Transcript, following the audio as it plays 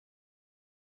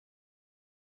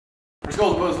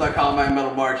SkullsBones.com. I'm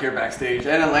Metal Mark here backstage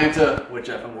in Atlanta with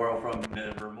Jeff and Warrel from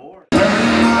Nevermore.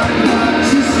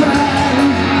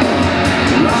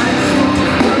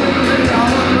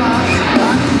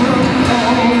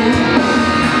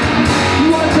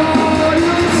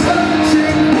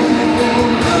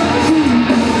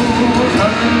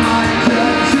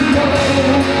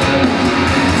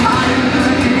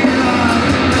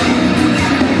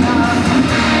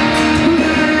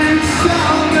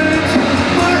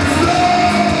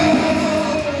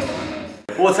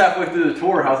 Well, it's halfway through the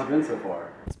tour. How's it been so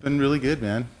far? It's been really good,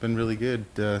 man. Been really good.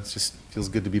 It just feels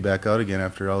good to be back out again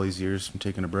after all these years from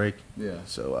taking a break. Yeah.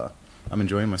 So I'm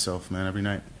enjoying myself, man, every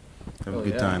night. Having a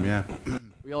good time, yeah.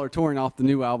 We all are touring off the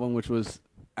new album, which was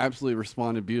absolutely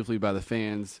responded beautifully by the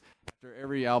fans. After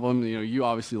every album, you know, you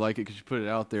obviously like it because you put it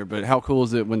out there, but how cool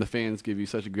is it when the fans give you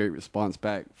such a great response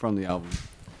back from the album?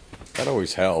 That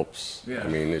always helps. Yeah. I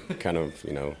mean, it kind of,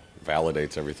 you know,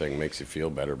 validates everything, makes you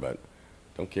feel better, but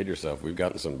don't kid yourself. We've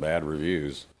gotten some bad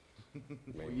reviews.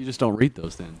 Well, you just don't read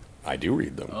those then. I do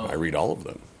read them. Oh. I read all of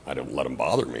them. I don't let them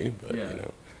bother me, but, Yeah. you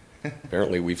know.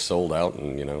 Apparently we've sold out,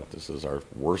 and, you know, this is our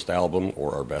worst album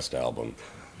or our best album,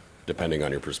 depending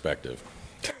on your perspective.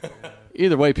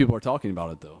 Either way, people are talking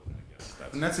about it, though.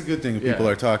 And that's a good thing if people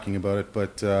are talking about it.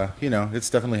 But, you know, it's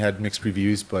definitely had mixed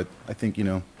reviews. But I think, you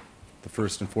know, the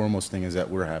first and foremost thing is that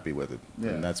we're happy with it. Yeah.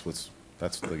 And that's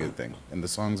the good thing. And the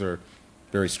songs are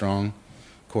very strong.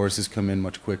 Choruses come in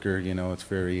much quicker. You know, it's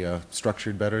very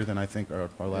structured better than I think our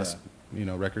last, you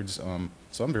know, records.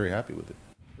 So I'm very happy with it.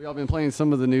 We all been playing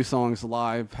some of the new songs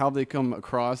live. How have they come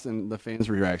across and the fans'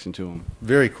 reaction to them?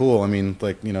 Very cool. I mean,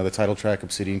 like, you know, the title track,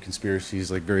 Obsidian Conspiracy,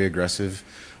 is like very aggressive.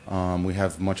 We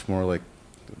have much more like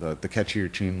the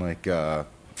catchier tune, like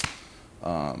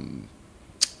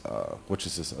which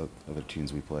is this other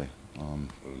tunes we play?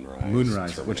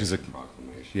 Moonrise, which is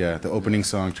the opening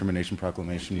song, Termination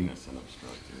Proclamation.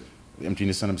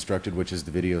 Emptiness Unobstructed, which is the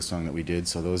video song that we did.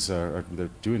 So those they're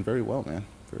doing very well, man.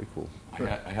 Very cool.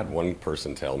 I had one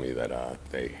person tell me that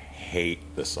they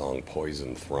hate the song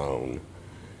Poison Throne,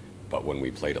 but when we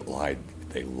played it live,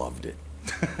 they loved it.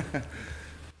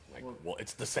 Like, well,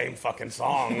 it's the same fucking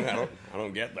song. I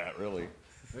don't get that, really.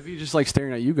 Maybe you just like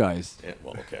staring at you guys. Yeah,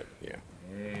 well, okay, yeah.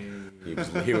 Hey.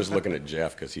 He was looking at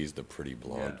Jeff because he's the pretty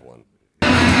blonde one.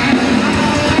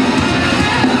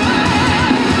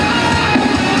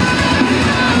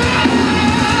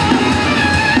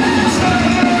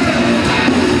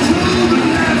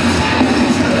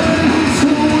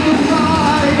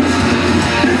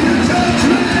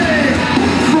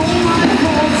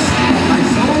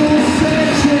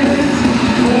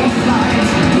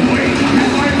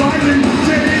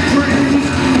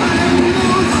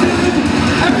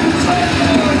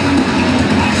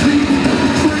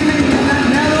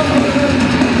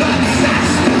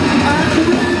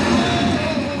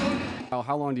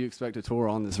 How long do you expect to tour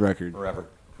on this record? Forever.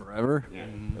 Forever? Yeah,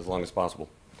 as long as possible.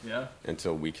 Yeah.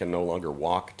 Until we can no longer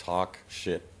walk, talk,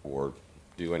 shit, or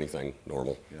do anything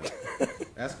normal. Yeah.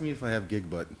 Ask me if I have gig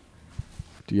butt.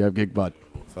 Do you have gig butt?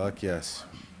 Fuck yes.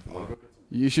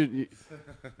 You should.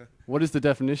 What is the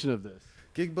definition of this?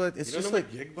 Gig butt. It's just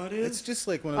like gig butt is. It's just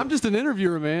like one of. I'm just an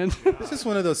interviewer, man. It's just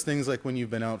one of those things like when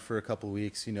you've been out for a couple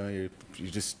weeks. You know, you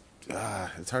just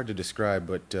it's hard to describe,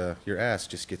 but your ass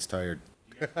just gets tired.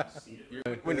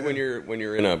 When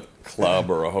you're in a club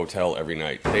or a hotel every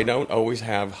night, they don't always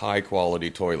have high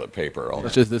quality toilet paper.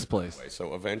 That's just this place.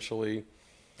 So eventually,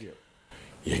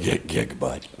 you get gig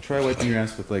butt. Try wiping your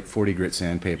ass with like 40 grit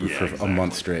sandpaper for a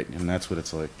month straight, and that's what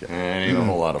it's like. Ain't a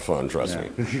whole lot of fun, trust me.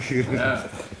 Yeah.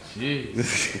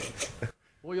 Jeez.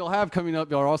 Well, you'll have coming up.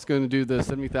 You're also going to do the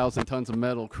 70,000 tons of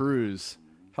metal cruise.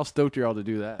 How stoked are y'all to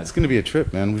do that? It's going to be a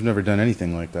trip, man. We've never done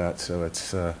anything like that, so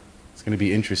it's going to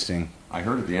be interesting. I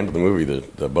heard at the end of the movie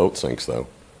the boat sinks, though.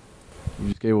 You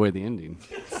just gave away the ending.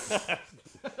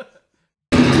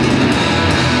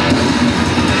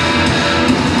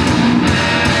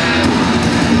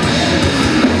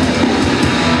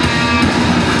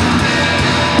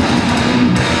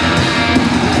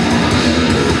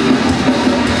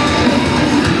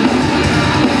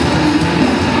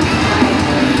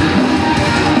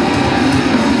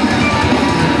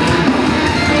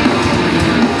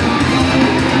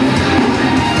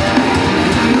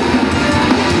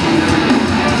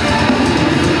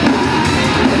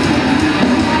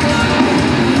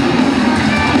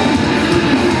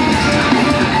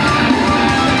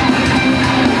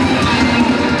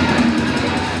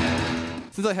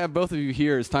 Since I have both of you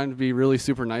here, it's time to be really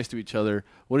super nice to each other.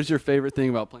 What is your favorite thing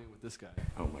about playing with this guy?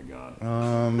 Oh my god.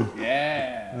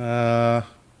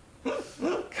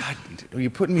 God,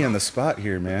 you're putting me on the spot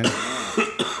here, man.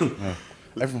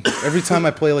 Every time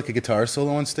I play like a guitar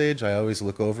solo on stage, I always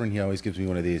look over and he always gives me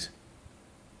one of these.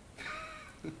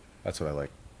 That's what I like.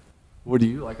 What do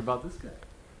you like about this guy?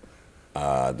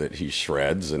 That he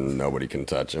shreds and nobody can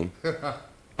touch him.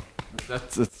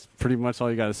 That's pretty much all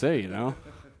you got to say, you know?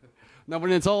 Now,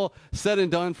 when it's all said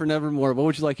and done for Nevermore, what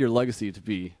would you like your legacy to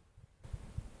be?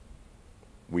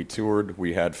 We toured,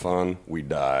 we had fun, we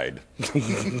died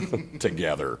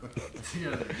together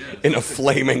in a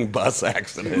flaming bus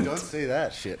accident. Dude, don't say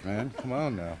that shit, man. Come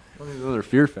on now. Another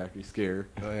Fear Factory scare.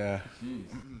 Oh yeah. Jeez.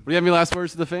 Do you have any last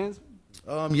words to the fans?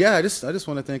 Yeah, I just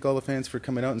want to thank all the fans for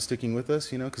coming out and sticking with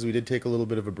us, you know, because we did take a little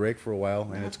bit of a break for a while,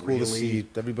 and it's cool to see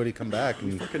everybody come back.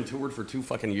 We fucking toured for 2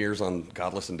 fucking years on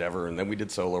Godless Endeavor, and then we did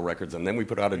solo records, and then we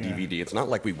put out a DVD. It's not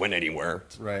like we went anywhere.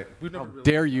 Right. How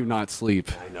dare you not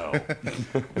sleep? I know.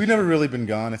 We've never really been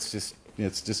gone. It's just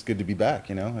good to be back,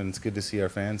 you know, and it's good to see our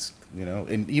fans, you know,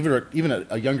 and even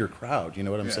a younger crowd, you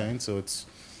know what I'm saying? So it's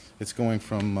going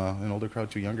from an older crowd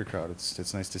to a younger crowd.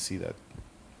 It's nice to see that.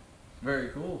 Very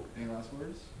cool. Any last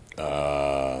words?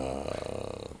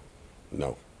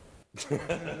 No.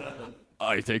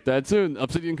 I take that soon.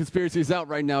 Obsidian Conspiracy is out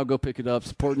right now. Go pick it up.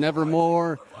 Support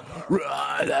Nevermore.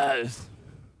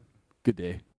 Good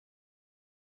day.